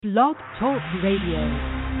Blog Talk Radio.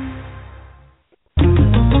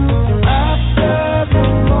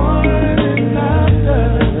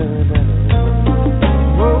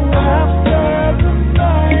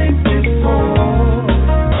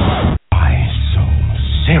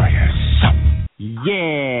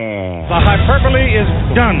 Yeah! The hyperbole is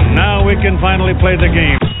done. Now we can finally play the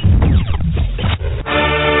game.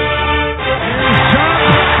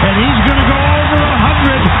 And he's going to go over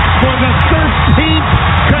 100 for the 13th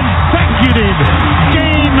consecutive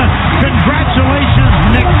game. Congratulations,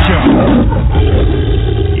 Nick Chubb.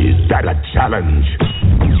 Is that a challenge?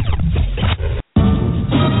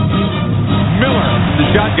 Miller, the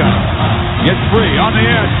shotgun. Gets free on the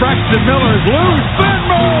edge. Braxton Miller is loose. Spin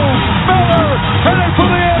move. Miller headed for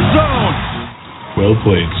the end zone. Well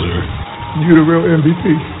played, sir. You the real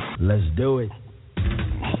MVP. Let's do it.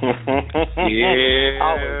 Yeah,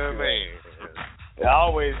 man. It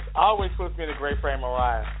always puts me in a great frame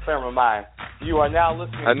of mind. You are now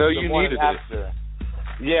listening I know to the you Morning needed After.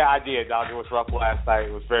 Yeah, I did, dog. It was rough last night.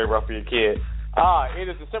 It was very rough for your kid. It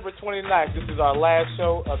is December 29th. This is our last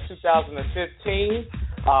show of 2015.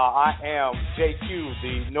 I am JQ,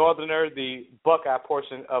 the Northerner, the Buckeye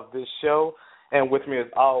portion of this show. And with me,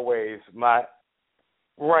 as always, my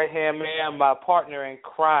right-hand man, my partner in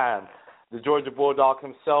crime, the Georgia Bulldog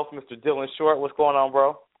himself, Mr. Dylan Short. What's going on,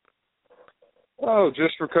 bro? Oh,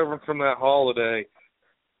 just recovering from that holiday.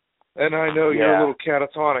 And I know you're a little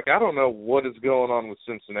catatonic. I don't know what is going on with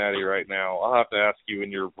Cincinnati right now. I'll have to ask you in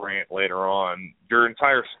your rant later on. Your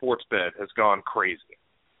entire sports bet has gone crazy.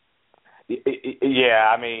 Yeah,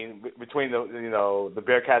 I mean, between the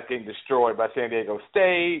Bearcats getting destroyed by San Diego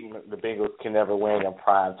State, the Bengals can never win in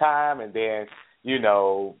prime time, and then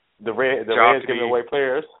the Reds giving away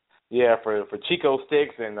players, for Chico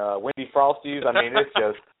sticks and Wendy Frosties. I mean,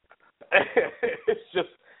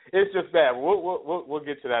 it's just bad. We'll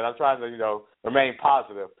get to that. I'm trying to remain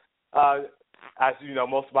positive. As you know,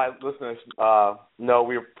 most of my listeners know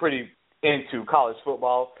we're pretty into college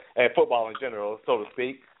football and football in general, so to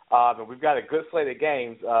speak. And we've got a good slate of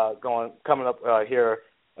games coming up here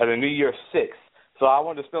at the New Year's 6th. So I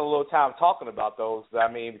wanted to spend a little time talking about those.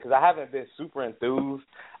 I mean, because I haven't been super enthused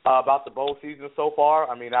about the bowl season so far.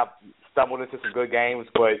 I mean, I've stumbled into some good games,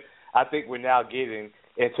 but I think we're now getting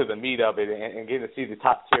into the meat of it and getting to see the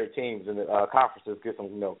top-tier teams in the conferences get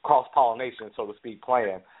some cross-pollination, so to speak,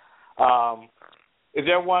 playing. Is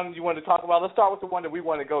there one you want to talk about? Let's start with the one that we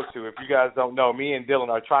want to go to. If you guys don't know, me and Dylan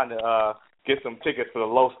are trying to get some tickets for the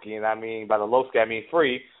Lowski, and I mean by the Lowski I mean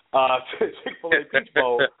free, to Chick-fil-A Peach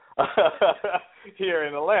Bowl here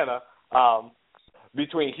in Atlanta,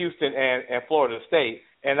 between Houston and Florida State.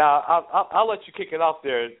 And I'll let you kick it off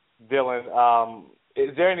there, Dylan.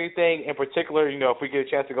 Is there anything in particular, if we get a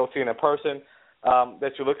chance to go see it in person,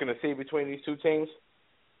 that you're looking to see between these two teams?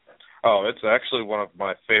 Oh, it's actually one of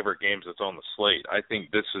my favorite games that's on the slate. I think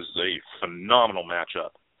this is a phenomenal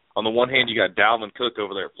matchup. On the one hand, you got Dalvin Cook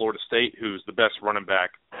over there at Florida State, who's the best running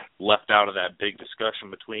back left out of that big discussion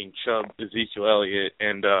between Chubb, Ezekiel Elliott,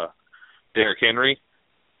 and Derrick Henry.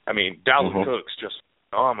 I mean, Dalvin Cook's just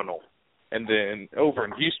phenomenal. And then over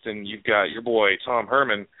in Houston, you've got your boy Tom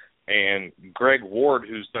Herman and Greg Ward,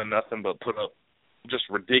 who's done nothing but put up just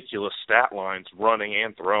ridiculous stat lines running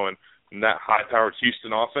and throwing in that high-powered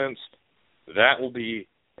Houston offense. That will be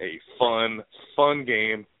a fun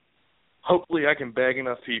game. Hopefully I can bag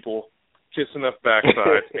enough people, kiss enough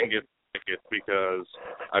backside, and get tickets because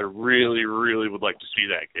I really, really would like to see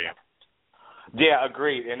that game. Yeah,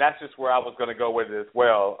 agreed. And that's just where I was going to go with it as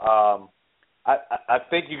well. I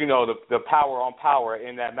think the power on power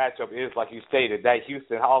in that matchup is, like you stated, that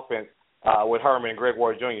Houston offense with Herman and Greg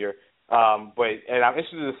Ward Jr. And I'm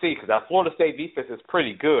interested to see because that Florida State defense is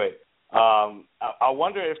pretty good. I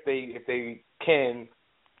wonder if they can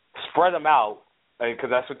spread them out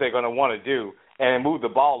because that's what they're going to want to do and move the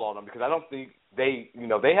ball on them because I don't think they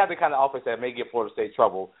have the kind of offense that may give Florida State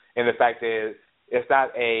trouble. And the fact is, it's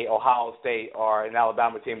not a Ohio State or an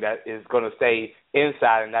Alabama team that is going to stay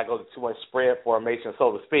inside and not go to too much spread formation,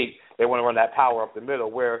 so to speak. They want to run that power up the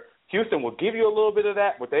middle where Houston will give you a little bit of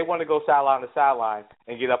that, but they want to go sideline to sideline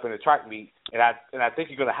and get up in the track meet. And I think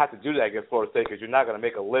you're going to have to do that against Florida State because you're not going to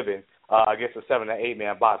make a living against a 7- or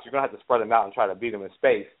 8-man box. You're going to have to spread them out and try to beat them in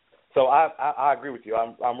space. So I agree with you.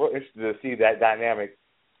 I'm real interested to see that dynamic.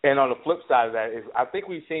 And on the flip side of that is I think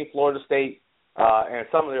we've seen Florida State and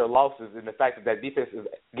some of their losses in the fact that defense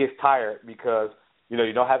gets tired because,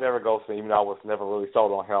 you don't have Eric Golson, even though I was never really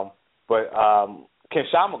sold on him. But can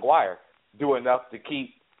Sean McGuire do enough to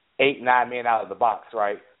keep 8-9 men out of the box,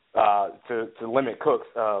 right, to limit Cook's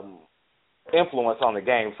influence on the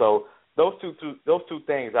game? So those two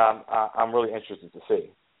things I'm really interested to see.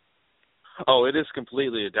 Oh, it is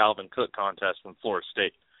completely a Dalvin Cook contest from Florida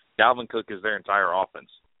State. Dalvin Cook is their entire offense.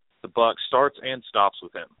 The buck starts and stops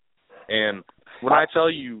with him. And when I tell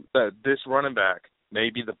you that this running back may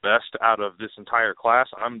be the best out of this entire class,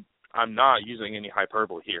 I'm not using any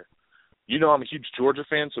hyperbole here. You know I'm a huge Georgia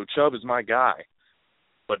fan, so Chubb is my guy.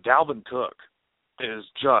 But Dalvin Cook is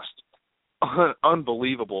just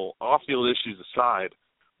unbelievable. Off-field issues aside,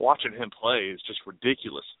 watching him play is just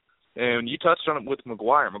ridiculous. And you touched on it with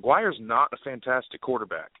McGuire. McGuire's not a fantastic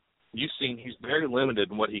quarterback. You've seen he's very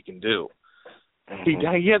limited in what he can do. He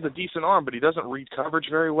has a decent arm, but he doesn't read coverage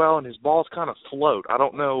very well, and his balls kind of float. I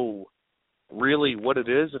don't know really what it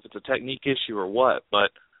is, if it's a technique issue or what,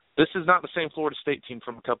 but this is not the same Florida State team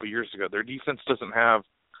from a couple years ago. Their defense doesn't have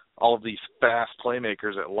all of these fast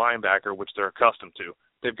playmakers at linebacker, which they're accustomed to.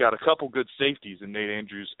 They've got a couple good safeties in Nate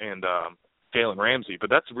Andrews and Jalen Ramsey, but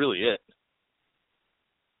that's really it.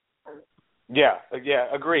 Yeah,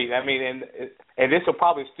 agreed. I mean, and this will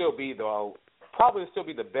probably still be the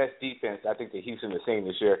best defense I think that Houston has seen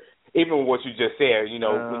this year. Even with what you just said, you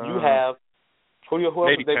know, when you have who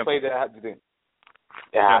else did they play that?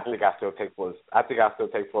 Yeah, I think I still take Florida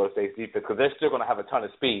State's defense because they're still going to have a ton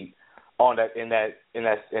of speed on that in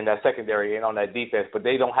that secondary and on that defense, but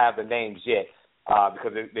they don't have the names yet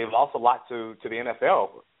because they've lost a lot to the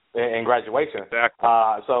NFL in graduation. Exactly.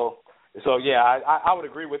 So yeah, I would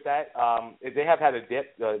agree with that. They have had a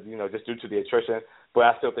dip, just due to the attrition, but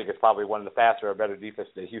I still think it's probably one of the faster or better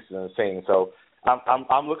defenses that Houston has seen. So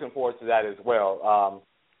I'm looking forward to that as well.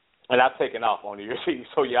 And I've taken off on New Year's Eve.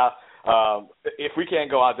 So yeah, if we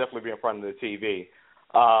can't go, I'll definitely be in front of the TV.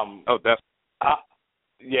 Definitely.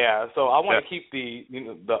 So I want to keep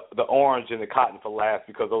the orange and the cotton for last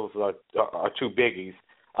because those are two biggies.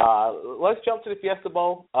 Let's jump to the Fiesta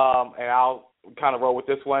Bowl, and I'll kind of roll with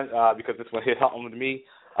this one because this one hit home to me.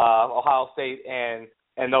 Ohio State and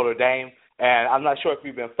Notre Dame, and I'm not sure if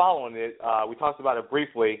you've been following it. We talked about it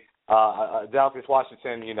briefly. Delphus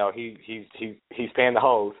Washington, he's paying the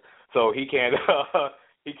hose, so he can't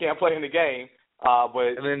play in the game.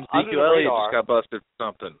 But and then Ezekiel Elliott just got busted for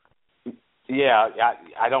something. Yeah,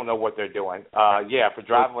 I don't know what they're doing. For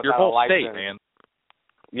driving without a license. Your whole state, man.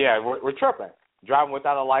 Yeah, we're tripping. Driving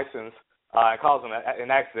without a license causing an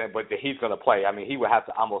accident, but he's going to play. I mean, he would have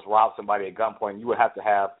to almost rob somebody at gunpoint. You would have to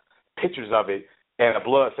have pictures of it and a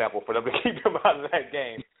blood sample for them to keep him out of that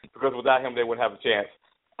game because without him, they wouldn't have a chance.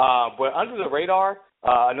 But under the radar,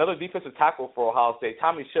 another defensive tackle for Ohio State,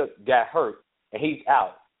 Tommy Shook, got hurt, and he's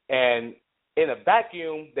out. And in a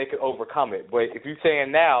vacuum, they could overcome it. But if you're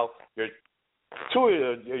saying now two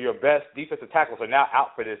of your best defensive tackles are now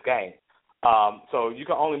out for this game, so you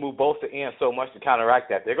can only move both the ends so much to counteract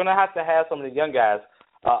that. They're going to have some of the young guys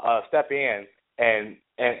step in and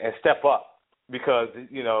step up because,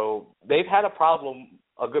 they've had a problem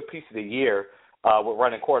a good piece of the year with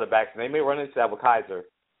running quarterbacks, and they may run into that with Kaiser.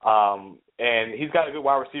 And he's got a good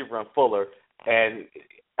wide receiver in Fuller. And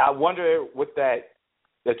I wonder with that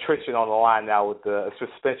attrition on the line now with the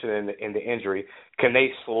suspension and the injury, can they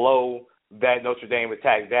slow that Notre Dame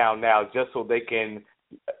attack down now just so they can –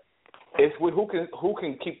 it's who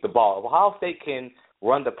can keep the ball. If Ohio State can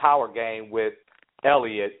run the power game with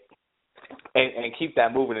Elliott and keep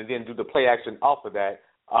that moving and then do the play action off of that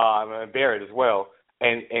and Barrett as well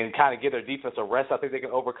and kind of get their defense a rest, I think they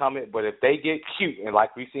can overcome it. But if they get cute, and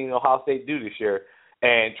like we've seen Ohio State do this year,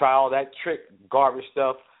 and try all that trick garbage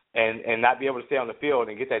stuff and not be able to stay on the field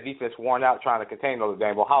and get that defense worn out trying to contain Notre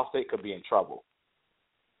Dame, Ohio State could be in trouble.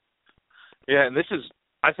 Yeah, and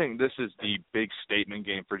I think this is the big statement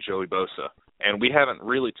game for Joey Bosa. And we haven't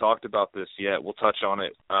really talked about this yet. We'll touch on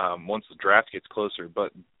it once the draft gets closer.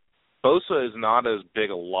 But Bosa is not as big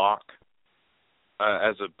a lock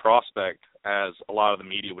as a prospect as a lot of the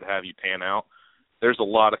media would have you pan out. There's a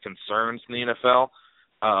lot of concerns in the NFL.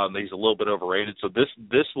 He's a little bit overrated. So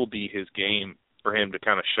this will be his game for him to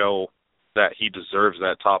kind of show that he deserves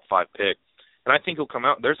that top 5 pick. And I think he'll come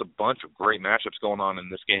out. There's a bunch of great matchups going on in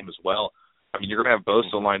this game as well. I mean, you're going to have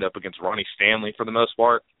Bosa lined up against Ronnie Stanley for the most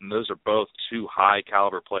part, and those are both two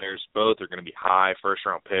high-caliber players. Both are going to be high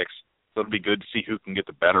first-round picks, so it'll be good to see who can get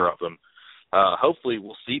the better of them. Hopefully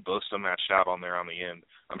we'll see Bosa matched out on there on the end.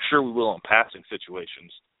 I'm sure we will in passing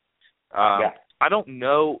situations. I don't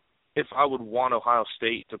know if I would want Ohio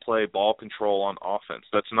State to play ball control on offense.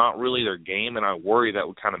 That's not really their game, and I worry that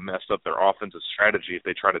would kind of mess up their offensive strategy if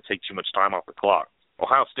they try to take too much time off the clock.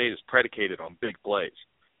 Ohio State is predicated on big plays.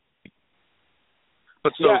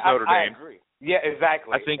 But so is Notre Dame. I agree. Yeah,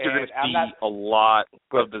 exactly. I think you're going to see a lot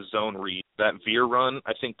of the zone read. That veer run,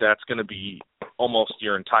 I think that's going to be almost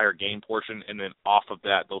your entire game portion, and then off of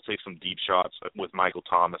that, they'll take some deep shots with Michael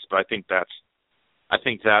Thomas. But I think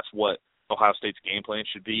that's what Ohio State's game plan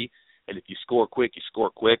should be. And if you score quick, you score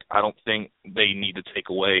quick. I don't think they need to take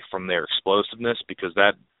away from their explosiveness, because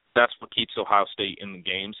that's what keeps Ohio State in the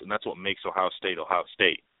games, and that's what makes Ohio State Ohio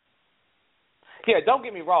State. Yeah, don't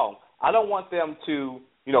get me wrong. I don't want them to,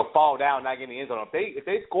 fall down, not get in the end zone. If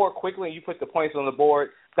they score quickly and you put the points on the board,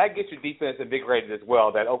 that gets your defense invigorated as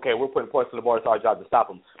well, that, okay, we're putting points on the board, it's our job to stop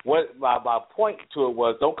them. What my point to it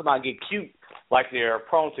was, don't come out and get cute like they're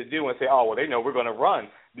prone to do and say, oh, well, they know we're going to run,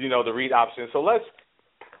 the read option. So let's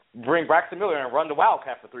bring Braxton Miller and run the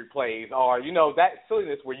Wildcat for 3 plays, or, that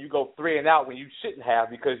silliness where you go 3 and out when you shouldn't have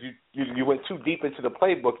because you went too deep into the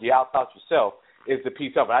playbook, you outthought yourself, is the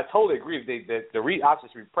piece of it. I totally agree that the read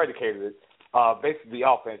options should be predicated basically the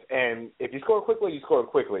offense. And if you score quickly, you score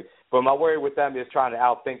quickly. But my worry with them is trying to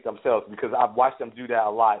outthink themselves, because I've watched them do that a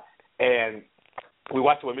lot. And we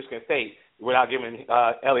watched it with Michigan State without giving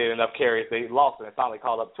Elliott enough carries. They lost and it finally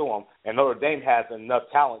called up to him. And Notre Dame has enough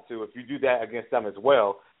talent to, if you do that against them as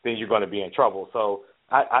well, then you're going to be in trouble. So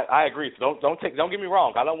I agree. So don't get me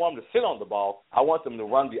wrong. I don't want them to sit on the ball. I want them to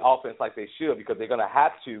run the offense like they should, because they're going to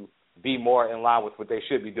have to be more in line with what they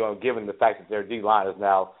should be doing, given the fact that their D-line is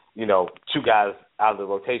now, 2 guys out of the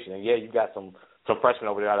rotation. And, yeah, you got some freshmen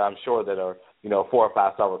over there that I'm sure that are, 4 or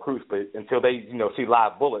 5-star recruits. But until they, see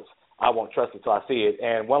live bullets, I won't trust it until I see it.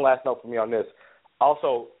 And one last note for me on this.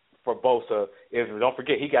 Also for Bosa is, don't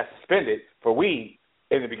forget, he got suspended for weed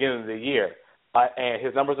in the beginning of the year. And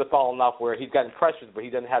his numbers have fallen off where he's gotten pressures, but he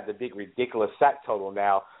doesn't have the big, ridiculous sack total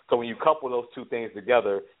now. So when you couple those two things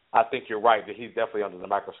together, I think you're right that he's definitely under the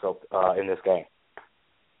microscope in this game.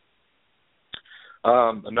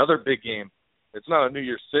 Another big game. It's not a New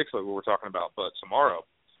Year's Six like we were talking about, but tomorrow,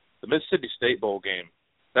 the Mississippi State Bowl game.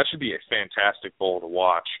 That should be a fantastic bowl to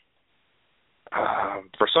watch.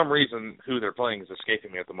 For some reason, who they're playing is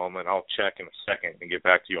escaping me at the moment. I'll check in a second and get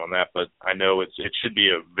back to you on that. But I know it should be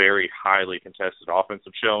a very highly contested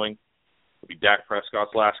offensive showing. It'll be Dak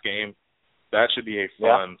Prescott's last game. That should be a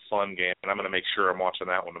fun game, and I'm going to make sure I'm watching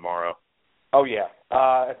that one tomorrow. Oh, yeah.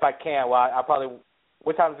 If I can, well, I probably –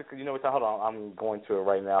 what time is it? You know what time? Hold on. I'm going to it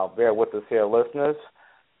right now. Bear with us here, listeners.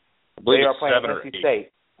 I believe they are it's playing 7 or 8. NC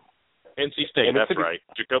State. NC State, that's right.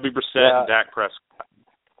 Jacoby Brissett and Dak Prescott.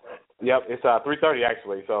 Yep, it's 3:30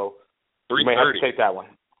 actually, so 3:30. You may have to take that one.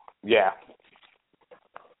 Yeah.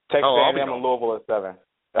 Texas A&M and Louisville at 7.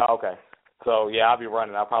 Oh, okay. So, yeah, I'll be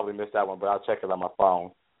running. I'll probably miss that one, but I'll check it on my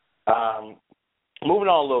phone. Moving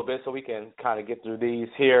on a little bit so we can kind of get through these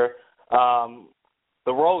here. The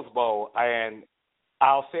Rose Bowl, and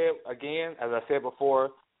I'll say it again, as I said before,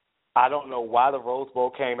 I don't know why the Rose Bowl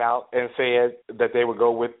came out and said that they would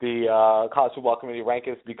go with the College Football Committee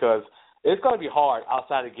rankings, because it's going to be hard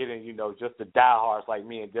outside of getting, just the diehards like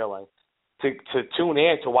me and Dylan to tune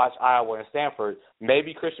in to watch Iowa and Stanford.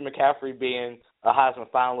 Maybe Christian McCaffrey being a Heisman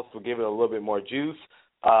finalist will give it a little bit more juice.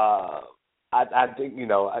 I think,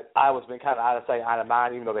 Iowa's been kind of out of sight, out of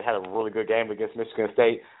mind, even though they had a really good game against Michigan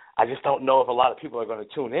State. I just don't know if a lot of people are going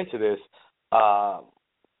to tune into this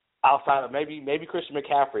outside of maybe Christian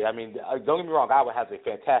McCaffrey. I mean, don't get me wrong, Iowa has a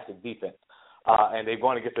fantastic defense, and they're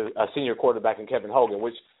going to get a senior quarterback in Kevin Hogan,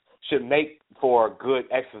 which should make for good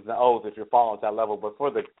X's and O's if you're following at that level. But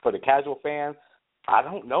for the casual fan, I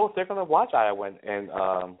don't know if they're going to watch Iowa and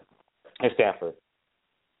Stanford.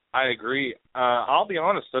 I agree. I'll be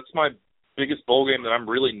honest, that's my biggest bowl game that I'm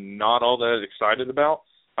really not all that excited about.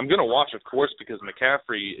 I'm going to watch, of course, because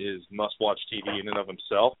McCaffrey is must-watch TV in and of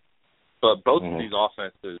himself. But both of these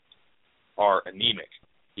offenses are anemic.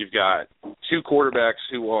 You've got 2 quarterbacks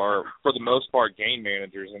who are, for the most part, game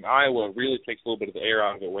managers, and Iowa really takes a little bit of the air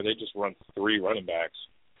out of it where they just run 3 running backs.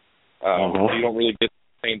 You don't really get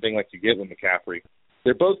the same thing like you get with McCaffrey.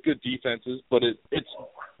 They're both good defenses, but it's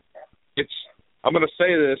I'm going to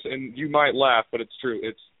say this, and you might laugh, but it's true.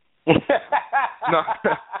 There's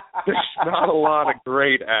not a lot of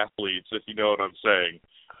great athletes, if you know what I'm saying.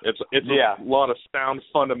 It's a lot of sound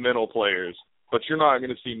fundamental players, but you're not going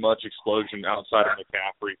to see much explosion outside of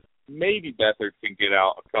McCaffrey. Maybe Beathard can get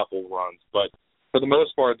out a couple runs, but for the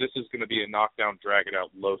most part, this is going to be a knockdown, drag-it-out,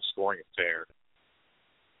 low-scoring affair.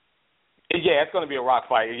 Yeah, it's going to be a rock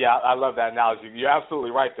fight. Yeah, I love that analogy. You're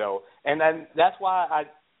absolutely right, though. And then that's why I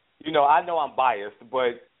know I'm biased,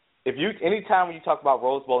 but anytime when you talk about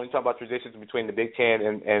Rose Bowl and you talk about traditions between the Big Ten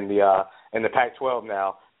and the Pac-12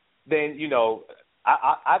 now, then,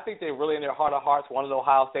 I think they're really in their heart of hearts wanted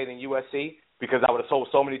Ohio State and USC, because I would have sold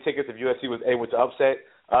so many tickets if USC was able to upset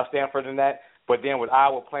Stanford in that. But then with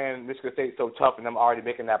Iowa playing Michigan State so tough and them already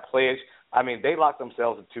making that pledge, I mean, they locked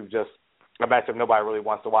themselves into just a matchup nobody really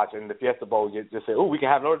wants to watch. And the Fiesta Bowl, you just say, we can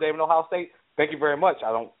have Notre Dame and Ohio State. thank you very much.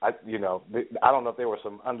 I don't know if there was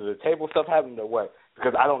some under the table stuff happening or what,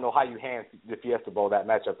 because I don't know how you hand the Fiesta Bowl that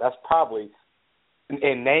matchup. That's probably,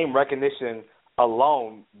 in name recognition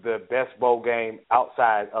alone, the best bowl game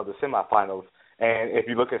outside of the semifinals. And if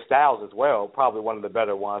you look at styles as well, probably one of the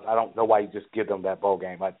better ones. I don't know why you just give them that bowl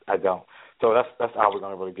game. I don't. So that's how we're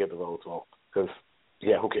going to really give the Rose Bowl, because,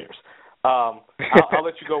 who cares? I'll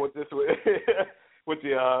let you go with this with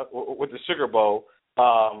the Sugar Bowl.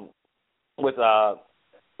 With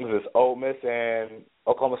this Ole Miss and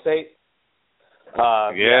Oklahoma State.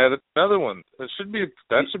 That's another one. That should be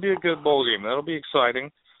a good bowl game. That'll be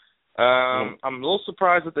exciting. I'm a little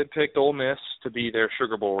surprised that they picked Ole Miss to be their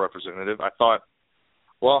Sugar Bowl representative. I thought,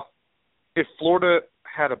 well, if Florida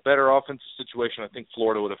had a better offensive situation, I think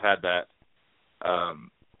Florida would have had that.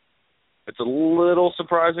 It's a little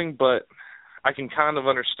surprising, but I can kind of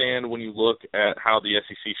understand when you look at how the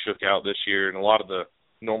SEC shook out this year, and a lot of the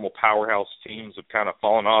normal powerhouse teams have kind of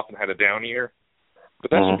fallen off and had a down year.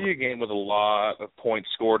 But that should be a game with a lot of points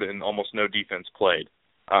scored and almost no defense played.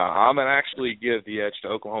 I'm going to actually give the edge to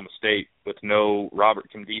Oklahoma State with no Robert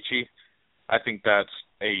Nkemdiche. I think that's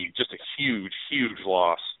just a huge, huge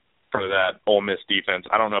loss for that Ole Miss defense.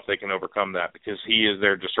 I don't know if they can overcome that, because he is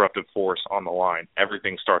their disruptive force on the line.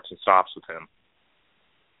 Everything starts and stops with him.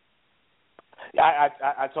 Yeah,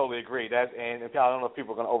 I totally agree. And I don't know if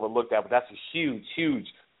people are going to overlook that, but that's a huge,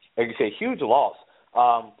 like you say, huge loss.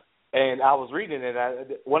 And I was reading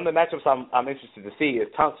it. One of the matchups I'm interested to see is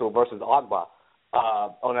Tunsil versus Agba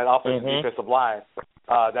on that offensive defensive line.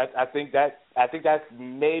 I think that's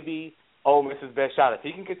maybe Ole Miss's best shot. If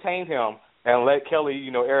he can contain him and let Kelly,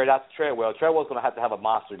 air it out to Treadwell, Treadwell's going to have a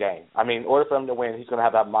monster game. I mean, in order for him to win, he's going to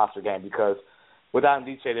have a monster game, because without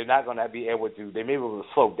Nkemdiche, they're not going to be able to. They may be able to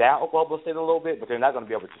slow down Oklahoma State a little bit, but they're not going to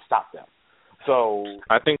be able to stop them. So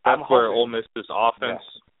I think that's where Ole Miss's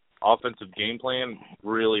offensive game plan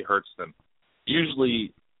really hurts them.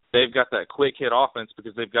 Usually, they've got that quick hit offense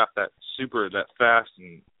because they've got that fast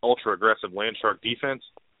and ultra aggressive land shark defense,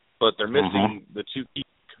 but they're missing the two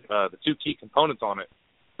key components on it.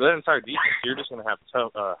 For that entire defense, you're just going to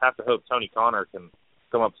have to hope Tony Connor can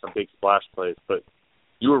come up with some big splash plays. But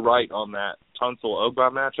you were right on that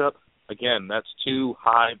Tunsil-Ogba matchup. Again, that's two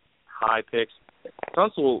high picks.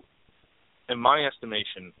 Tunsil, in my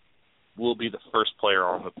estimation, will be the first player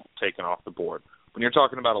taken off the board. When you're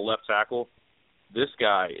talking about a left tackle, this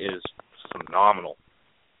guy is phenomenal.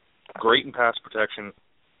 Great in pass protection,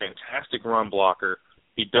 fantastic run blocker.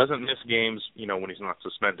 He doesn't miss games, when he's not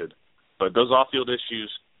suspended. But those off-field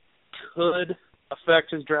issues could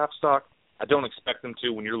affect his draft stock. I don't expect them to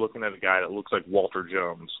when you're looking at a guy that looks like Walter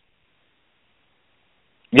Jones.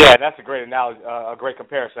 Yeah, that's a great analogy, a great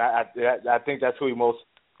comparison. I think that's who he most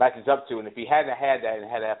matches up to. And if he hadn't had that and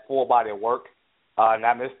had that full body of work, and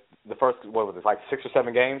I missed the first, 6 or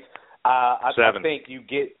 7 games, I think you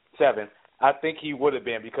get 7. I think he would have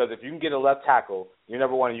been, because if you can get a left tackle, you're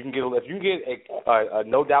number one. If you can get a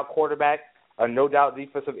no doubt quarterback, a no doubt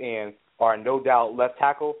defensive end, or a no doubt left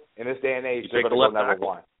tackle in this day and age, they're going to go number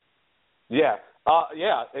one. Yeah,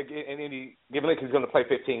 and given that he's going to play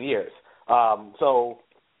 15 years, so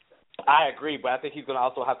I agree. But I think he's going to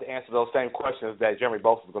also have to answer those same questions that Jeremy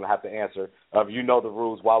Bosa is going to have to answer. Of the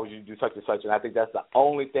rules, why would you do such and such? And I think that's the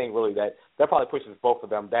only thing really that probably pushes both of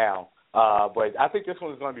them down. But I think this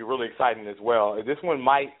one is going to be really exciting as well. This one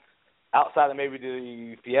might, outside of maybe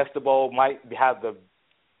the Fiesta Bowl, might have the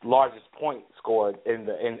largest point scored in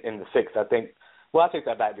the 6. I think. Well, I take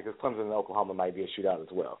that back, because Clemson and Oklahoma might be a shootout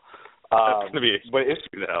as well. That's going to be a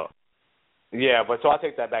shootout. Yeah, so I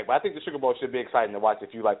take that back. But I think the Sugar Bowl should be exciting to watch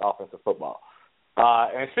if you like offensive football.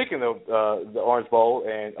 And speaking of the Orange Bowl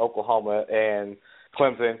and Oklahoma and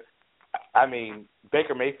Clemson, I mean,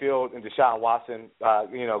 Baker Mayfield and Deshaun Watson,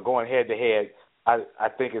 going head-to-head, I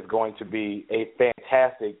think is going to be a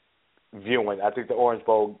fantastic viewing. I think the Orange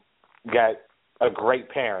Bowl got a great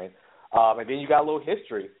pairing. And then you got a little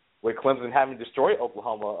history with Clemson having destroyed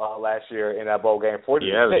Oklahoma last year in that bowl game, 40-6.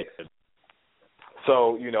 Yeah,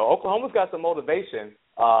 so, Oklahoma's got some motivation.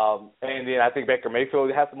 And then I think Baker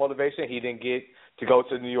Mayfield has some motivation. He didn't get to go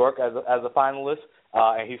to New York as a finalist,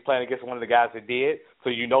 and he's playing against one of the guys that did.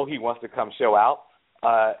 So he wants to come show out.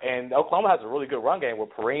 And Oklahoma has a really good run game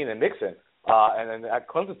with Perrine and Nixon. And then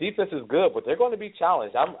Clemson's defense is good, but they're going to be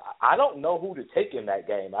challenged. I don't know who to take in that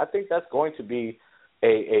game. I think that's going to be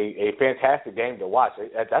a fantastic game to watch.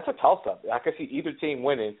 That's a toss-up. I can see either team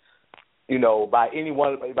winning, by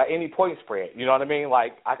any point spread. You know what I mean?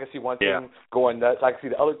 Like, I can see one team going nuts. I can see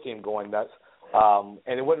the other team going nuts.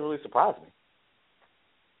 And it wouldn't really surprise me.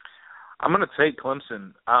 I'm going to take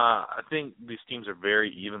Clemson. I think these teams are very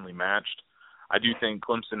evenly matched. I do think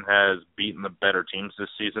Clemson has beaten the better teams this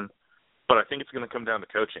season, but I think it's going to come down to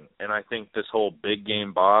coaching. And I think this whole big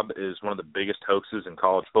game Bob is one of the biggest hoaxes in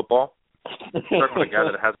college football. Starting with a guy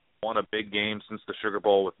that hasn't won a big game since the Sugar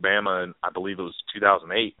Bowl with Bama, and I believe it was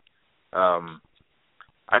 2008.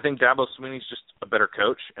 I think Dabo Swinney's just a better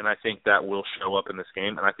coach, and I think that will show up in this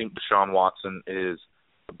game. And I think Deshaun Watson is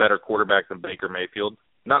a better quarterback than Baker Mayfield.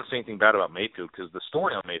 Not to say anything bad about Mayfield, because the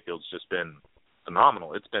story on Mayfield's just been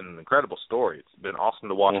phenomenal. It's been an incredible story. It's been awesome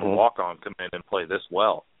to watch a walk-on come in and play this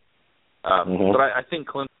well. But I think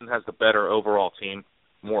Clemson has the better overall team,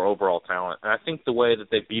 more overall talent. And I think the way that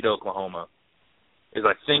they beat Oklahoma is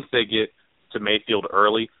I think they get to Mayfield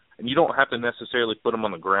early, and you don't have to necessarily put him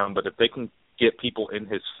on the ground, but if they can get people in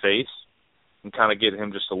his face and kind of get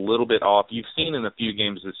him just a little bit off. You've seen in a few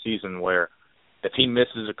games this season where if he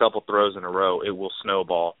misses a couple throws in a row, it will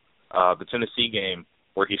snowball. The Tennessee game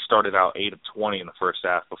where he started out 8 of 20 in the first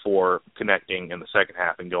half before connecting in the second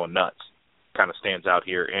half and going nuts kind of stands out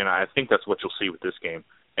here, and I think that's what you'll see with this game.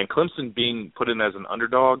 And Clemson being put in as an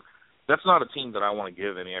underdog, that's not a team that I want to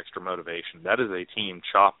give any extra motivation. That is a team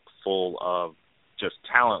chock full of just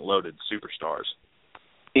talent-loaded superstars.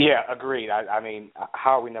 Yeah, agreed. I mean,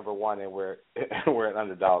 how are we number one and we're an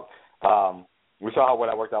underdog? We saw what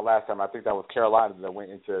I worked out last time. I think that was Carolina that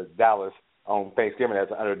went into Dallas on Thanksgiving as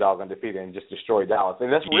an underdog undefeated and just destroyed Dallas.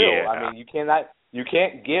 And that's real. Yeah. I mean, you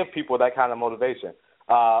can't give people that kind of motivation.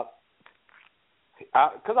 Because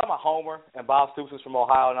I'm a homer and Bob Stoops is from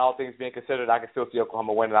Ohio and all things being considered, I can still see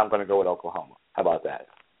Oklahoma win, and I'm going to go with Oklahoma. How about that?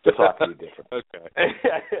 Just so I can be different. Okay.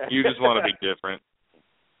 You just want to be different.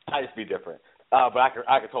 I just be different. But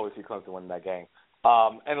I could totally see Clemson winning that game.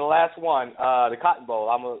 And the last one, the Cotton Bowl.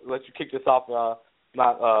 I'm going to let you kick this off,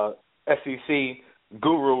 my SEC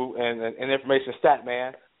guru and information stat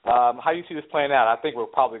man. How do you see this playing out? I think we're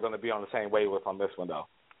probably going to be on the same wavelength on this one, though.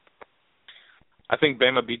 I think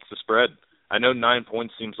Bama beats the spread. I know 9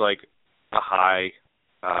 points seems like a high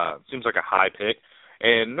pick,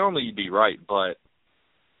 and normally you'd be right, but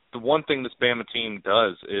the one thing this Bama team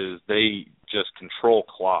does is they just control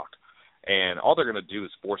clock, and all they're going to do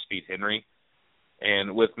is force feed Henry.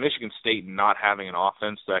 And with Michigan State not having an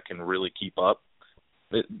offense that can really keep up,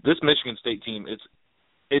 this Michigan State team,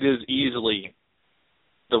 it is easily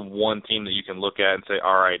the one team that you can look at and say,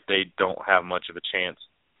 all right, they don't have much of a chance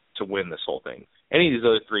to win this whole thing. Any of these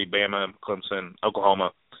other three, Bama, Clemson,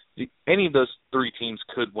 Oklahoma, any of those three teams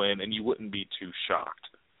could win, and you wouldn't be too shocked.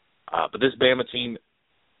 But this Bama team,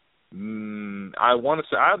 I would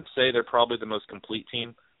say they're probably the most complete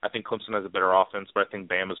team. I think Clemson has a better offense, but I think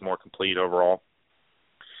Bama's more complete overall.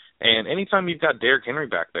 And anytime you've got Derrick Henry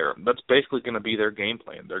back there, that's basically going to be their game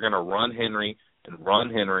plan. They're going to run Henry and run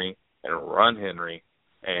Henry and run Henry,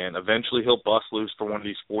 and eventually he'll bust loose for one of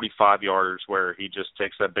these 45-yarders where he just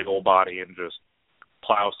takes that big old body and just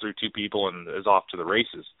plows through two people and is off to the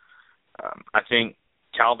races. I think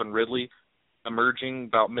Calvin Ridley emerging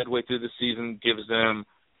about midway through the season gives them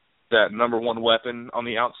that number one weapon on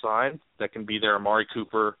the outside that can be their Amari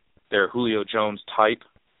Cooper, their Julio Jones type,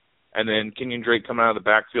 and then Kenyon Drake coming out of the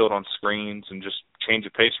backfield on screens and just change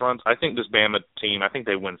of pace runs. I think this Bama team, I think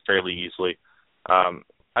they win fairly easily. I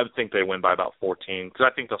would think they win by about 14 because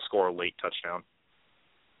I think they'll score a late touchdown.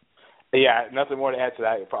 Yeah, nothing more to add to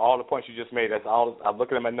that. For all the points you just made, that's all. I'm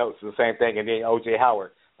looking at my notes. It's the same thing. And then O.J.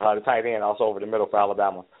 Howard, the tight end, also over the middle for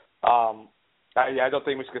Alabama. I don't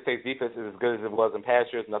think Michigan State's defense is as good as it was in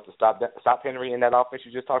past years, enough to stop Henry in that offense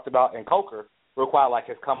you just talked about. And Coker, real quiet, like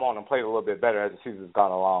has come on and played a little bit better as the season's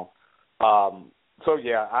gone along. So,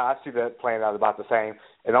 yeah, I see that playing out about the same.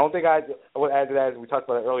 And the only thing I would add to that, as we talked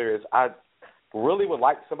about it earlier, is I really would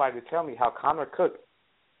like somebody to tell me how Connor Cook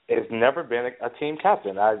has never been a team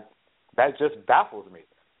captain. That just baffles me.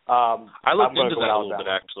 I looked into that a little bit,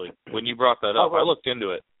 actually. When you brought that up, I looked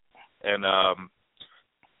into it. And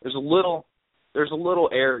there's a little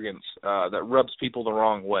arrogance that rubs people the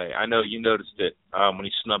wrong way. I know you noticed it when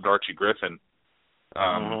he snubbed Archie Griffin.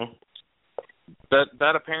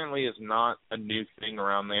 That apparently is not a new thing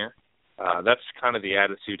around there. That's kind of the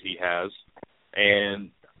attitude he has.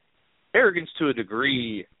 And arrogance to a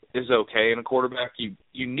degree is okay in a quarterback.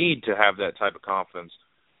 You need to have that type of confidence.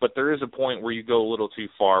 But there is a point where you go a little too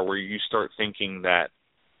far, where you start thinking that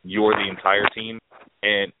you're the entire team.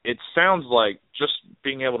 And it sounds like just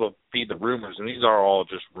being able to feed the rumors, and these are all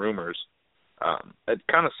just rumors, it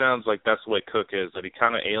kind of sounds like that's the way Cook is, that he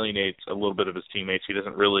kind of alienates a little bit of his teammates. He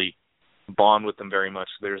doesn't really bond with them very much.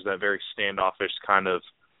 There's that very standoffish kind of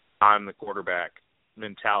I'm the quarterback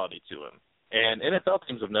mentality to him. And NFL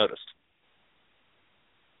teams have noticed.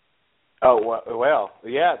 Oh, well,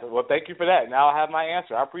 yeah. Well, thank you for that. Now I have my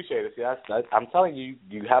answer. I appreciate it. See, I'm telling you,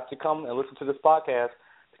 you have to come and listen to this podcast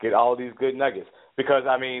to get all of these good nuggets. Because,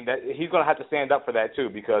 I mean, he's going to have to stand up for that, too,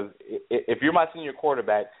 because if you're my senior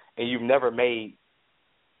quarterback and you've never been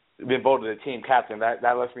voted a team captain, that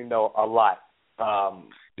lets me know a lot.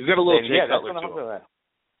 He's got a little Jay Cutler to him.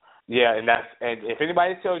 Yeah, and if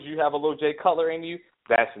anybody tells you have a little Jay Cutler in you,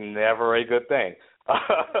 that's never a good thing.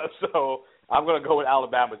 So I'm going to go with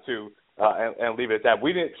Alabama, too, and leave it at that.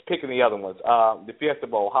 We didn't pick any other ones. The Fiesta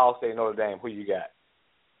Bowl, Ohio State, Notre Dame, who you got?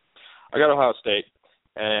 I got Ohio State,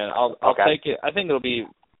 and I'll take it. I think it'll be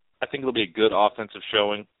a good offensive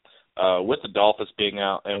showing. With the Dolphins being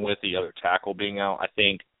out and with the other tackle being out, I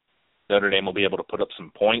think Notre Dame will be able to put up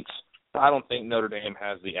some points. I don't think Notre Dame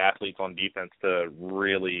has the athletes on defense to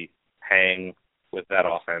really hang with that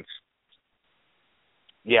offense.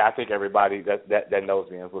 Yeah, I think everybody that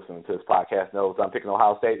knows me and is listening to this podcast knows I'm picking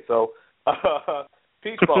Ohio State. So,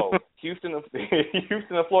 Peach Bowl, Houston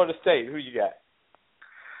and Florida State. Who you got?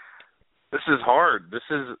 This is hard. This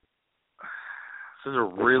is a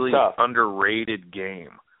really underrated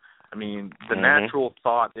game. I mean, the natural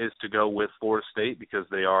thought is to go with Florida State because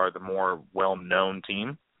they are the more well-known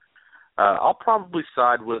team. I'll probably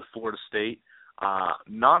side with Florida State,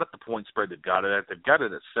 not at the point spread they've got it at. They've got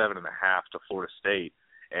it at 7.5 to Florida State,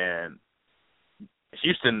 and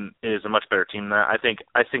Houston is a much better team than that. I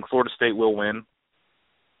think Florida State will win,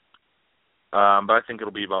 but I think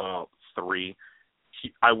it'll be about 3.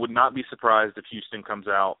 I would not be surprised if Houston comes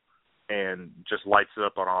out and just lights it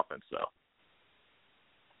up on offense, though.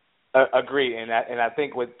 Agree, and I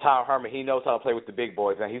think with Tom Herman, he knows how to play with the big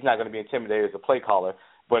boys, and he's not going to be intimidated as a play caller.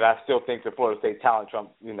 But I still think the Florida State talent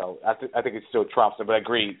trump. I think it still trumps them. But I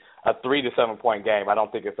agree, a 3 to 7 point game. I don't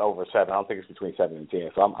think it's over 7. I don't think it's between 7 and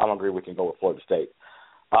 10. So I'm agree we can go with Florida State.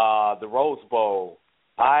 The Rose Bowl,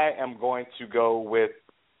 I'm going to go with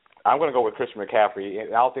Christian McCaffrey.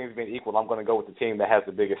 And all things being equal, I'm going to go with the team that has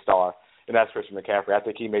the biggest star, and that's Christian McCaffrey. I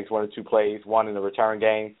think he makes 1 or 2 plays, one in the return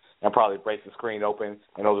game, and probably breaks the screen open.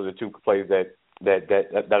 And those are the 2 plays that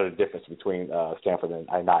are the difference between Stanford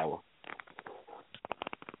and Iowa.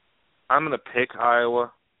 I'm going to pick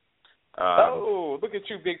Iowa. Look at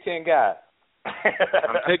you, Big Ten guy.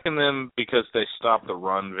 I'm picking them because they stop the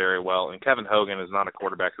run very well, and Kevin Hogan is not a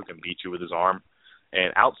quarterback who can beat you with his arm.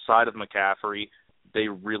 And outside of McCaffrey, they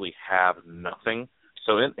really have nothing.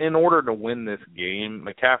 So in order to win this game,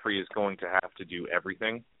 McCaffrey is going to have to do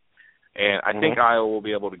everything. And I think Iowa will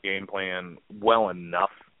be able to game plan well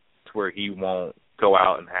enough to where he won't go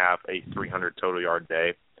out and have a 300 total yard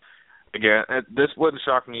day. Again, this wouldn't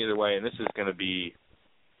shock me either way, and this is going to be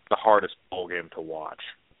the hardest bowl game to watch.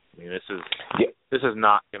 I mean, this is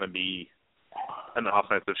not going to be an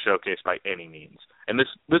offensive showcase by any means, and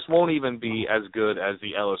this won't even be as good as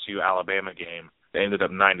the LSU-Alabama game that ended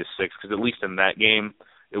up 9-6, because at least in that game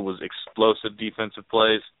it was explosive defensive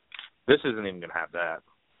plays. This isn't even going to have that.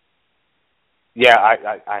 Yeah,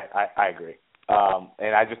 I agree,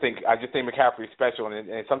 and I just think McCaffrey's special,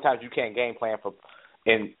 and sometimes you can't game plan for.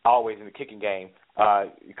 Always in the kicking game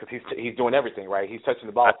because he's doing everything right. He's touching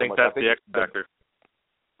the ball. I think that's the X factor.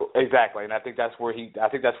 Exactly, and I think that's where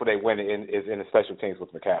they win is in the special teams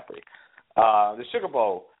with McCaffrey. The Sugar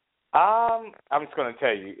Bowl. I'm just going to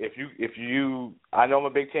tell you if you I know I'm a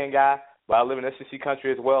Big Ten guy, but I live in SEC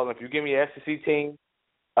country as well. And if you give me an SEC team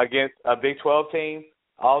against a Big 12 team,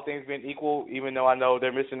 all things being equal, even though I know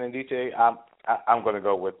they're missing Ndidi, I'm going to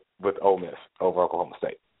go with Ole Miss over Oklahoma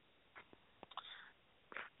State.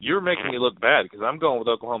 You're making me look bad because I'm going with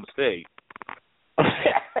Oklahoma State.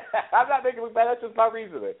 I'm not making you look bad. That's just my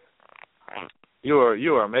reasoning. You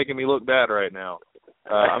are making me look bad right now.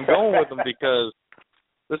 I'm going with them because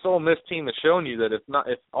this Ole Miss team has shown you that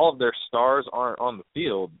if all of their stars aren't on the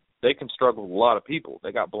field, they can struggle with a lot of people.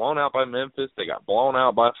 They got blown out by Memphis. They got blown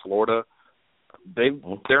out by Florida.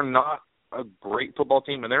 They're not a great football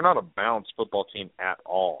team, and they're not a balanced football team at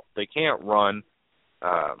all. They can't run.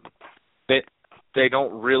 They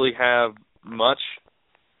don't really have much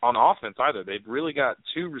on offense either. They've really got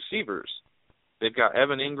 2 receivers. They've got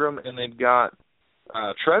Evan Ingram and they've got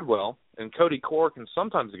Treadwell, and Cody Core can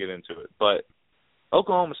sometimes get into it. But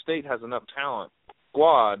Oklahoma State has enough talent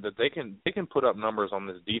squad that they can put up numbers on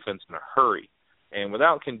this defense in a hurry. And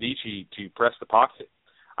without Nkemdiche to press the pocket,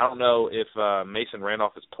 I don't know if Mason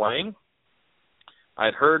Randolph is playing.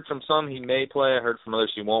 I'd heard from some he may play. I heard from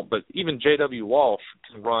others he won't. But even J.W. Walsh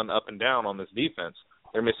can run up and down on this defense.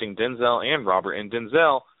 They're missing Denzel and Robert. And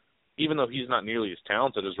Denzel, even though he's not nearly as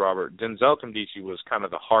talented as Robert, Denzel Nkemdiche was kind of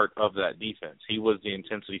the heart of that defense. He was the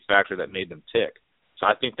intensity factor that made them tick. So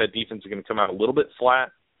I think that defense is going to come out a little bit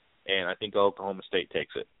flat, and I think Oklahoma State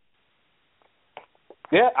takes it.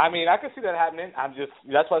 Yeah, I mean, I can see that happening.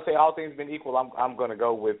 That's why I say all things being equal, I'm going to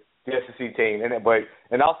go with the SEC team.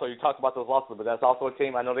 And also you talked about those losses, but that's also a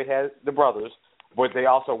team. I know they had the brothers, but they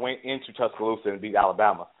also went into Tuscaloosa and beat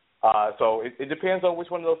Alabama. So it depends on which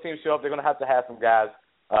one of those teams show up. They're going to have some guys,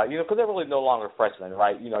 because they're really no longer freshmen,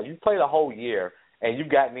 right? You played a whole year and you've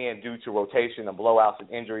gotten in due to rotation and blowouts and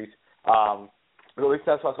injuries. At least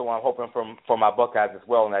that's also what I'm hoping for my Buckeyes as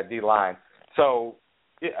well in that D line. So.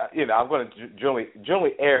 Yeah, I'm going to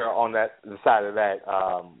generally err on the side of that,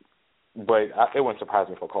 but it wouldn't surprise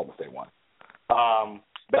me if Oklahoma State won.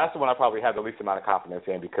 But that's the one I probably have the least amount of confidence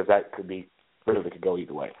in because that could go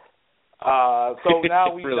either way. So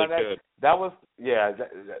now we've really done that. Good. That was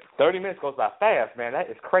 30 minutes goes by fast, man.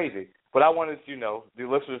 That is crazy. But I wanted the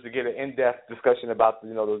listeners to get an in-depth discussion about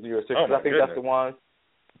those New Year's Six. I think that's the one.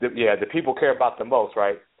 The people care about the most,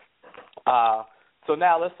 right? So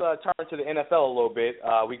now let's turn to the NFL a little bit.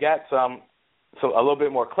 We got a little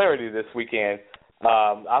bit more clarity this weekend.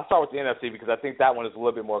 I'll start with the NFC because I think that one is a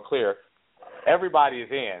little bit more clear. Everybody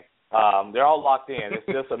is in. They're all locked in. It's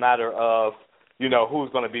just a matter of,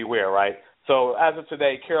 who's going to be where, right? So as of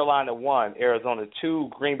today, Carolina 1, Arizona 2,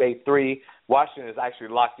 Green Bay 3. Washington is actually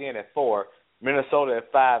locked in at 4, Minnesota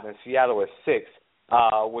at 5, and Seattle at 6.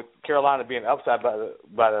 With Carolina being upside by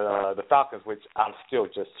the Falcons, which I'm still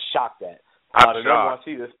just shocked at. I'm shocked.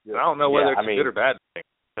 I don't know whether it's a good or bad thing,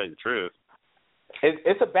 to tell you the truth.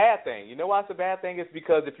 It's a bad thing. You know why it's a bad thing? It's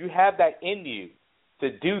because if you have that in you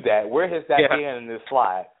to do that, where has that been in this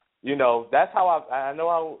slide? That's how I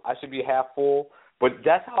know I should be half full, but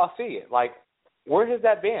that's how I see it. Like, where has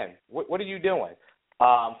that been? What are you doing?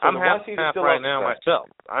 I'm half and half right now myself.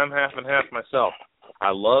 I'm half and half myself. I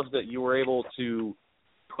love that you were able to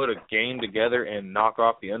put a game together and knock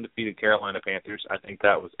off the undefeated Carolina Panthers. I think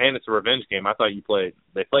that was, and it's a revenge game. I thought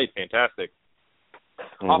they played fantastic.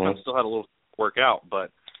 Offense still had a little work out, but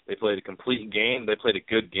they played a complete game. They played a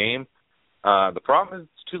good game. The problem is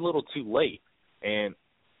it's too little too late, and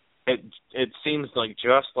it seems like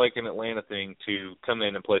just like an Atlanta thing to come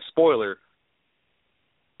in and play spoiler,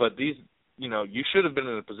 but these, you should have been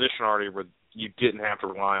in a position already where you didn't have to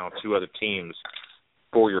rely on two other teams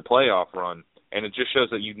for your playoff run. And it just shows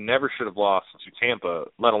that you never should have lost to Tampa,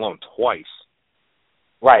 let alone twice.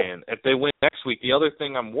 Right. And if they win next week, the other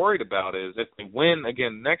thing I'm worried about is if they win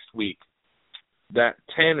again next week, that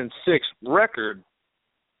 10-6 record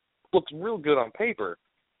looks real good on paper,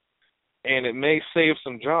 and it may save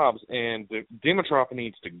some jobs, and Dimitroff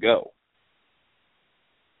needs to go.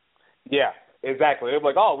 Yeah, exactly. They're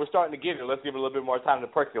like, we're starting to get it. Let's give it a little bit more time to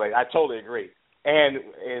percolate. I totally agree. And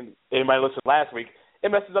anybody listened last week, it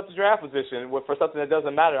messes up the draft position for something that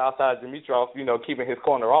doesn't matter outside of Dimitroff, keeping his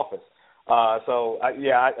corner office.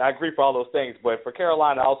 I agree for all those things. But for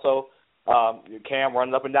Carolina also, Cam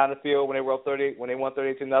running up and down the field when they won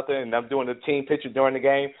 38-0, and them doing the team picture during the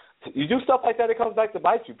game. You do stuff like that, it comes back to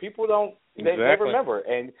bite you. People they remember.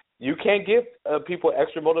 And you can't give people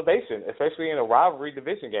extra motivation, especially in a rivalry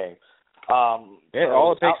division game. All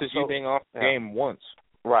it takes is you being off the game once.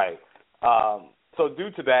 Right. So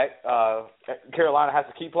due to that, Carolina has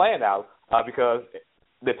to keep playing now because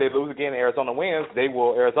if they lose again and Arizona wins,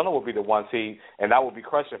 Arizona will be the 1 seed, and that will be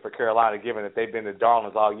crushing for Carolina given that they've been the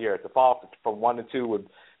darlings all year. To fall from 1-2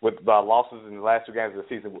 with losses in the last 2 games of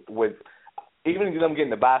the season, even them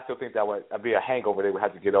getting the bye, I still think that would be a hangover they would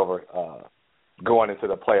have to get over going into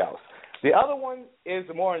the playoffs. The other one is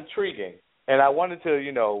more intriguing, and I wanted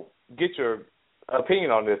to, get your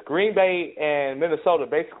opinion on this. Green Bay and Minnesota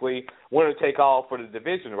basically winner take all for the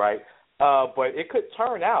division, right? But it could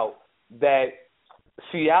turn out that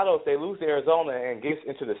Seattle, if they lose to Arizona and gets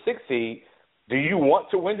into the 6th seed, do you want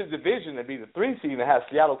to win the division and be the 3 seed and have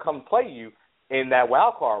Seattle come play you in that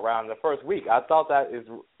wild card round in the first week? I thought that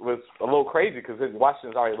was a little crazy because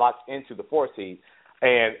Washington's already locked into the 4th seed,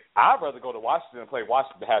 and I'd rather go to Washington and play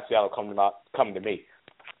Washington than have Seattle come to me.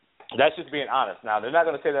 That's just being honest. Now they're not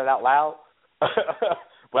going to say that out loud.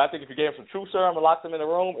 But I think if you gave them some truth serum and locked them in a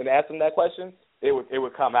room and asked them that question, it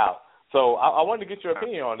would come out. So I wanted to get your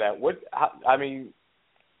opinion on that.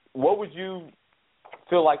 What would you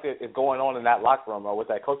feel like that is going on in that locker room or with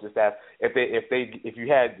that coaching staff if you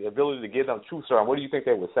had the ability to give them truth serum? What do you think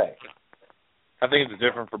they would say? I think it's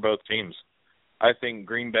different for both teams. I think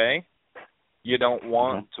Green Bay, you don't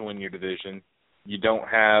want to win your division. You don't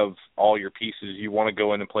have all your pieces. You want to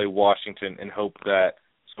go in and play Washington and hope that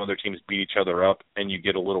some other teams beat each other up and you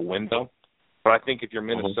get a little window. But I think if you're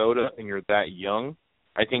Minnesota and you're that young,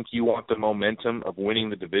 I think you want the momentum of winning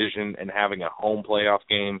the division and having a home playoff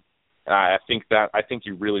game. I think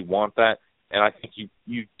you really want that, and I think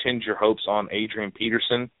you tinge your hopes on Adrian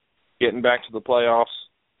Peterson getting back to the playoffs.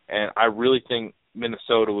 And I really think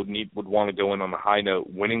Minnesota would want to go in on a high note,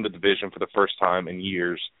 winning the division for the first time in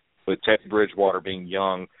years, with Teddy Bridgewater being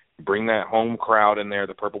young. Bring that home crowd in there.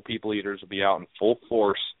 The Purple People Eaters will be out in full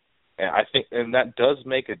force, and that does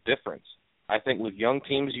make a difference. I think with young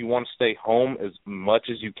teams, you want to stay home as much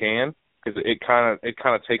as you can because it kind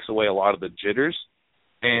of takes away a lot of the jitters,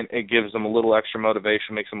 and it gives them a little extra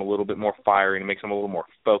motivation, makes them a little bit more fiery, and makes them a little more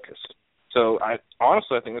focused. So I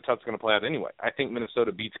think that's how it's going to play out anyway. I think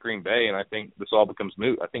Minnesota beats Green Bay, and I think this all becomes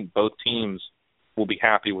moot. I think both teams will be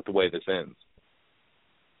happy with the way this ends.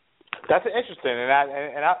 That's interesting, and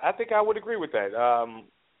I think I would agree with that. I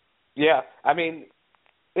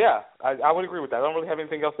would agree with that. I don't really have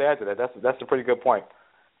anything else to add to that. That's a pretty good point.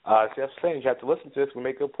 See, that's the thing. You have to listen to this. We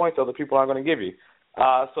make good points other people aren't going to give you.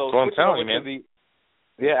 So well, I'm telling you, man.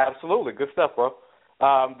 Yeah, absolutely. Good stuff, bro.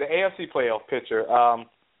 The AFC playoff picture,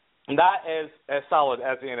 not as solid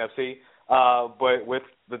as the NFC, but with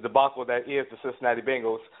the debacle that is the Cincinnati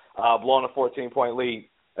Bengals blowing a 14-point lead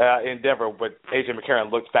in Denver, but A.J. McCarron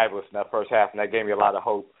looked fabulous in that first half, and that gave me a lot of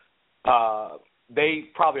hope. They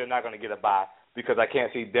probably are not going to get a bye because I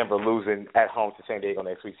can't see Denver losing at home to San Diego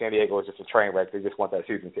next week. San Diego is just a train wreck. They just want that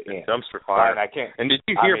season to end. Dumpster fire. And I can't. And did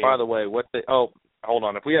you hear, by the way, what they – oh, hold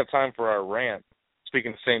on. If we have time for our rant,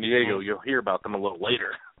 speaking of San Diego, you'll hear about them a little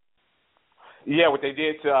later. Yeah, what they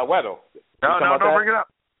did to Weddle. No, don't bring it up.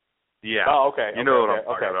 Yeah. Oh, okay. You know what I'm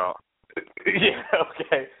talking about. Yeah,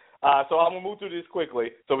 okay. So I'm going to move through this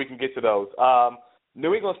quickly so we can get to those.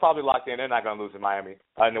 New England's probably locked in. They're not going to lose in Miami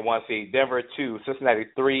in the 1 seed. Denver 2, Cincinnati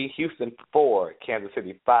 3, Houston 4, Kansas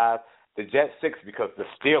City 5, the Jets 6 because the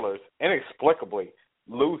Steelers inexplicably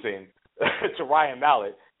losing to Ryan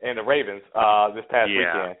Mallett and the Ravens this past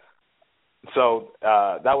weekend. So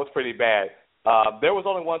that was pretty bad. There was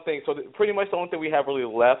only one thing. So pretty much the only thing we have really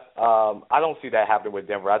left, I don't see that happening with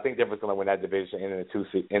Denver. I think Denver's going to win that division in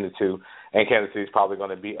the two, and Kansas City's probably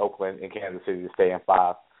going to beat Oakland and Kansas City to stay in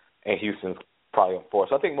 5, and Houston's probably in 4.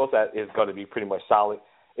 So I think most of that is going to be pretty much solid.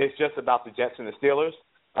 It's just about the Jets and the Steelers.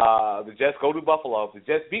 The Jets go to Buffalo. If the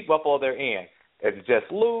Jets beat Buffalo, they're in. If the Jets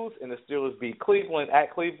lose and the Steelers beat Cleveland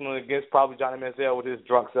at Cleveland against probably Johnny Manziel with his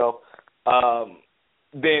drunk self,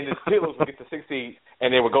 then the Steelers will get the 6 seed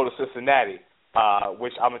and they will go to Cincinnati.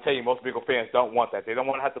 Which I'm gonna tell you, most Bengal fans don't want that. They don't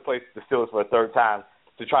want to have to play the Steelers for a third time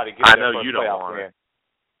to try to get their first playoff win.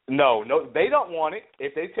 No, they don't want it.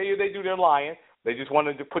 If they tell you they do, they're lying. They just want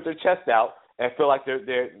to put their chest out and feel like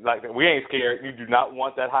they're like we ain't scared. You do not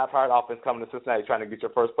want that high-powered offense coming to Cincinnati trying to get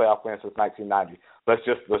your first playoff win since 1990. Let's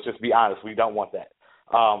just be honest. We don't want that.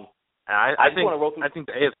 I think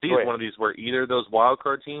the AFC is one of these where either of those wild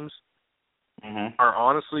card teams are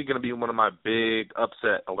honestly going to be one of my big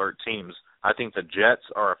upset alert teams. I think the Jets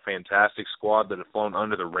are a fantastic squad that have flown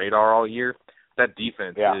under the radar all year. That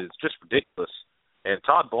defense is just ridiculous. And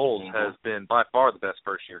Todd Bowles has been by far the best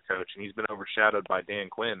first-year coach, and he's been overshadowed by Dan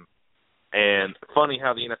Quinn. And funny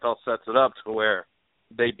how the NFL sets it up to where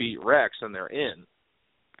they beat Rex and they're in.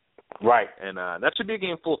 Right. And that should be a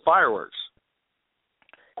game full of fireworks.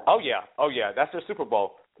 Oh yeah. That's their Super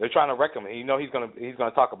Bowl. They're trying to wreck him. And you know he's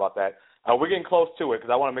gonna talk about that. We're getting close to it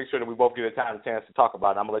because I want to make sure that we both get a chance to talk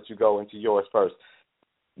about it. I'm going to let you go into yours first.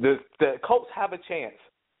 The Colts have a chance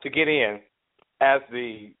to get in as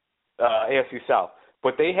the AFC South,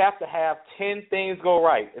 but they have to have 10 things go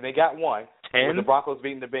right, and they got one. 10? With the Broncos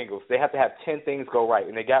beating the Bengals. They have to have 10 things go right,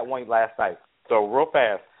 and they got one last night. So real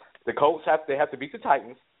fast, the Colts have to beat the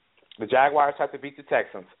Titans. The Jaguars have to beat the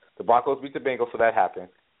Texans. The Broncos beat the Bengals, so that happened.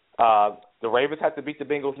 The Ravens have to beat the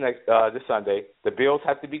Bengals this Sunday. The Bills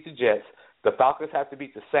have to beat the Jets. The Falcons have to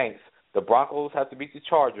beat the Saints. The Broncos have to beat the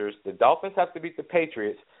Chargers. The Dolphins have to beat the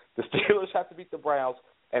Patriots. The Steelers have to beat the Browns.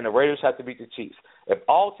 And the Raiders have to beat the Chiefs. If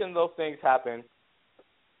all 10 of those things happen,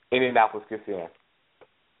 Indianapolis gets in.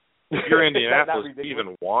 If you're Indianapolis, do you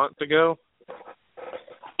even want to go?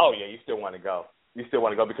 Oh, yeah, you still want to go. You still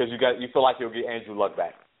want to go because you feel like you'll get Andrew Luck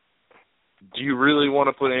back. Do you really want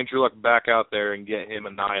to put Andrew Luck back out there and get him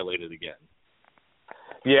annihilated again?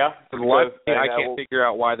 Yeah. I can't figure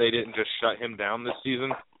out why they didn't just shut him down this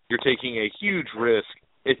season. You're taking a huge risk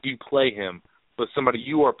if you play him with somebody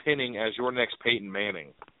you are pinning as your next Peyton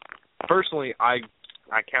Manning. Personally, I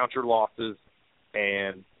count your losses,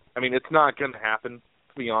 and, I mean, it's not going to happen,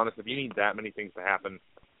 to be honest. If you need that many things to happen,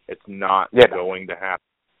 it's not going to happen.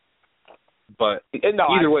 But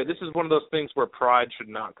either way, this is one of those things where pride should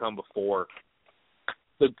not come before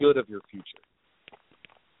the good of your future.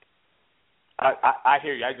 I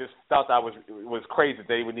hear you. I just thought that was crazy that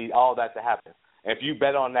they would need all that to happen. And if you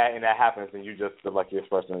bet on that and that happens, then you're just the luckiest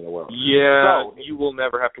person in the world. Yeah, so, you will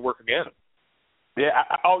never have to work again. Yeah.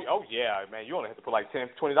 Oh yeah, man. You only have to put like $10,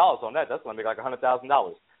 $20 on that. That's going to make like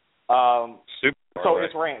 $100,000. Super So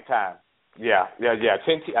it's rant time. Yeah.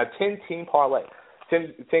 10-team parlay,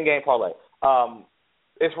 10-game parlay.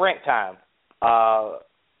 It's rant time.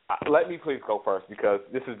 Let me please go first because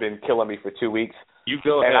this has been killing me for 2 weeks. You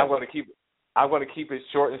go ahead. And I'm going to keep it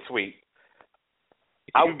short and sweet.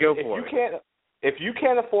 You go for it. If you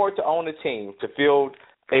can't afford to own a team to field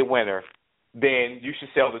a winner, then you should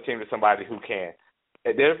sell the team to somebody who can.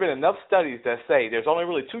 There have been enough studies that say there's only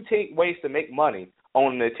really two ways to make money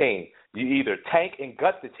owning a team. You either tank and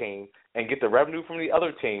gut the team and get the revenue from the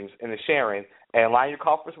other teams and the sharing and line your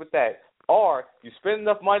coffers with that, or you spend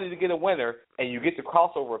enough money to get a winner and you get the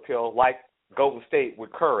crossover appeal like Golden State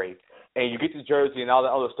with Curry, and you get the jersey and all the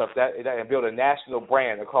other stuff that and build a national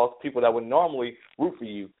brand across people that would normally root for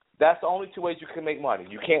you. That's the only two ways you can make money.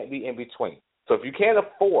 You can't be in between. So if you can't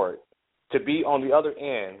afford to be on the other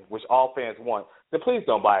end, which all fans want, then please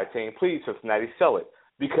don't buy a team. Please, Cincinnati, sell it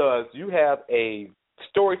because you have a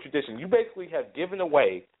storied tradition. You basically have given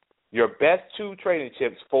away your best two trading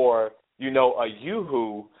chips for, a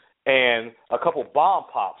Yoo-Hoo and a couple bomb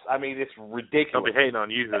pops. I mean, it's ridiculous. Don't be hating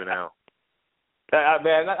on Yoo-Hoo now.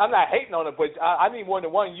 Man, I'm not hating on it, but I need more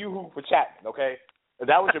than one Yoo-Hoo for Chapman, okay?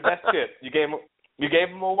 That was your best chip. You gave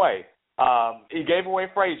him away. You gave away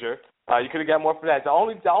Frazier. You could have got more for that. The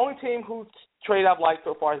only team who trade I've liked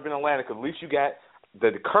so far has been Atlanta because at least you got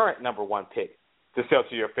the current number one pick to sell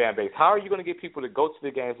to your fan base. How are you going to get people to go to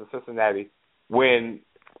the games in Cincinnati when,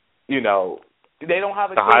 they don't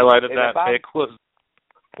have a The highlight of that pick was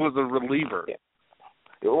a reliever. Yeah.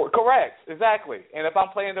 Correct, exactly. And if I'm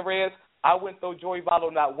playing the Reds, I wouldn't throw Joey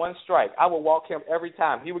Votto not one strike. I would walk him every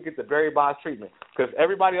time. He would get the Barry Bonds treatment because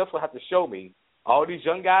everybody else would have to show me. All these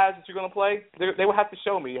young guys that you're going to play, they will have to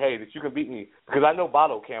show me, hey, that you can beat me because I know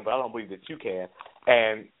Votto can, but I don't believe that you can.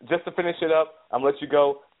 And just to finish it up, I'm going to let you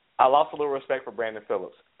go. I lost a little respect for Brandon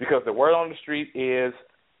Phillips because the word on the street is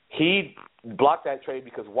he blocked that trade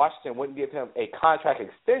because Washington wouldn't give him a contract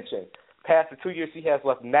extension past the 2 years he has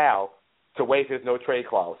left now to waive his no-trade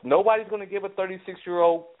clause. Nobody's going to give a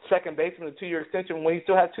 36-year-old second baseman a 2-year extension when he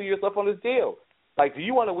still has 2 years left on his deal. Like, do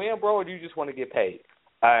you want to win, bro, or do you just want to get paid?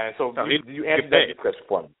 You answer that question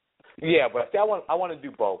for me. Yeah, but see, I want to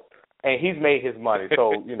do both. And he's made his money,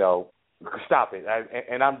 so, stop it.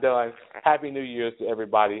 And I'm done. Happy New Year's to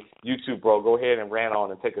everybody. You too, bro. Go ahead and rant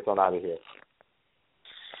on and take us on out of here.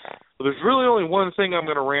 Well, there's really only one thing I'm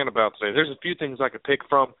going to rant about today. There's a few things I could pick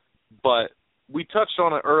from, but we touched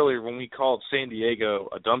on it earlier when we called San Diego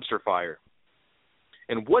a dumpster fire.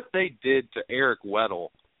 And what they did to Eric Weddle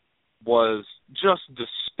was just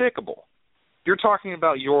despicable. You're talking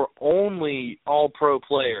about your only all-pro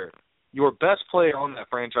player, your best player on that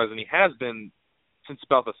franchise, and he has been since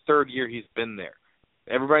about the third year he's been there.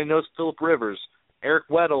 Everybody knows Phillip Rivers. Eric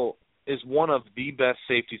Weddle is one of the best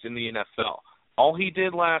safeties in the NFL. All he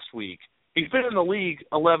did last week, he's been in the league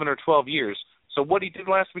 11 or 12 years, so what he did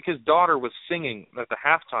last week, his daughter was singing at the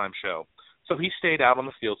halftime show, so he stayed out on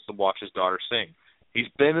the field to watch his daughter sing. He's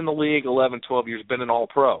been in the league 11, 12 years, been an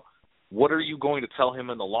all-pro. What are you going to tell him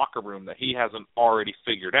in the locker room that he hasn't already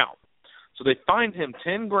figured out? So they fined him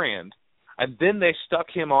 $10,000, and then they stuck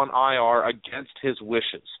him on IR against his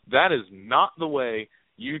wishes. That is not the way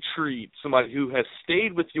you treat somebody who has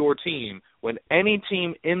stayed with your team when any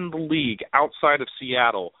team in the league outside of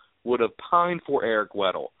Seattle would have pined for Eric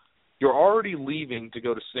Weddle. You're already leaving to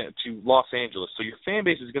go to Los Angeles, so your fan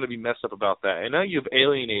base is going to be messed up about that. And now you've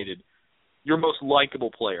alienated your most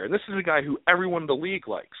likable player. And this is a guy who everyone in the league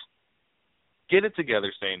likes. Get it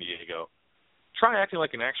together, San Diego. Try acting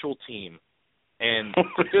like an actual team. And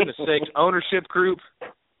for goodness sakes, ownership group,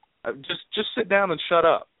 just sit down and shut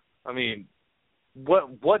up. I mean,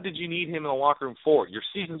 what did you need him in the locker room for? Your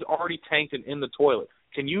season's already tanked and in the toilet.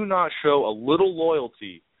 Can you not show a little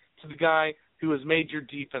loyalty to the guy who has made your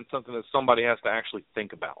defense something that somebody has to actually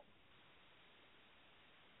think about?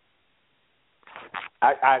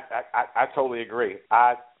 I totally agree.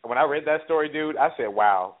 When I read that story, dude, I said,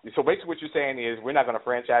 wow. So basically what you're saying is we're not going to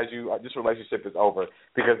franchise you. This relationship is over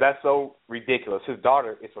because that's so ridiculous. His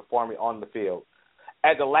daughter is performing on the field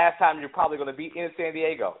at the last time you're probably going to be in San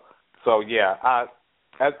Diego. So, yeah,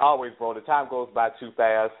 as always, bro, the time goes by too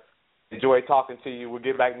fast. Enjoy talking to you. We'll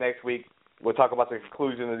get back next week. We'll talk about the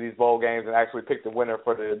conclusion of these bowl games and actually pick the winner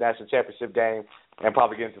for the national championship game and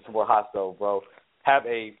probably get into some more hot stove, bro. Have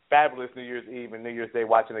a fabulous New Year's Eve and New Year's Day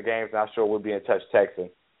watching the games, and I'm sure we'll be in touch texting.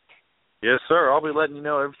 Yes, sir. I'll be letting you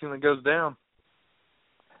know everything that goes down.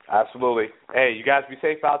 Absolutely. Hey, you guys be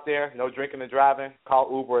safe out there. No drinking and driving. Call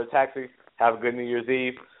Uber or a taxi. Have a good New Year's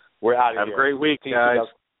Eve. We're out of here. Have a great week, guys.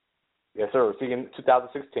 Yes, sir. See you in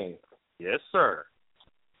 2016. Yes, sir.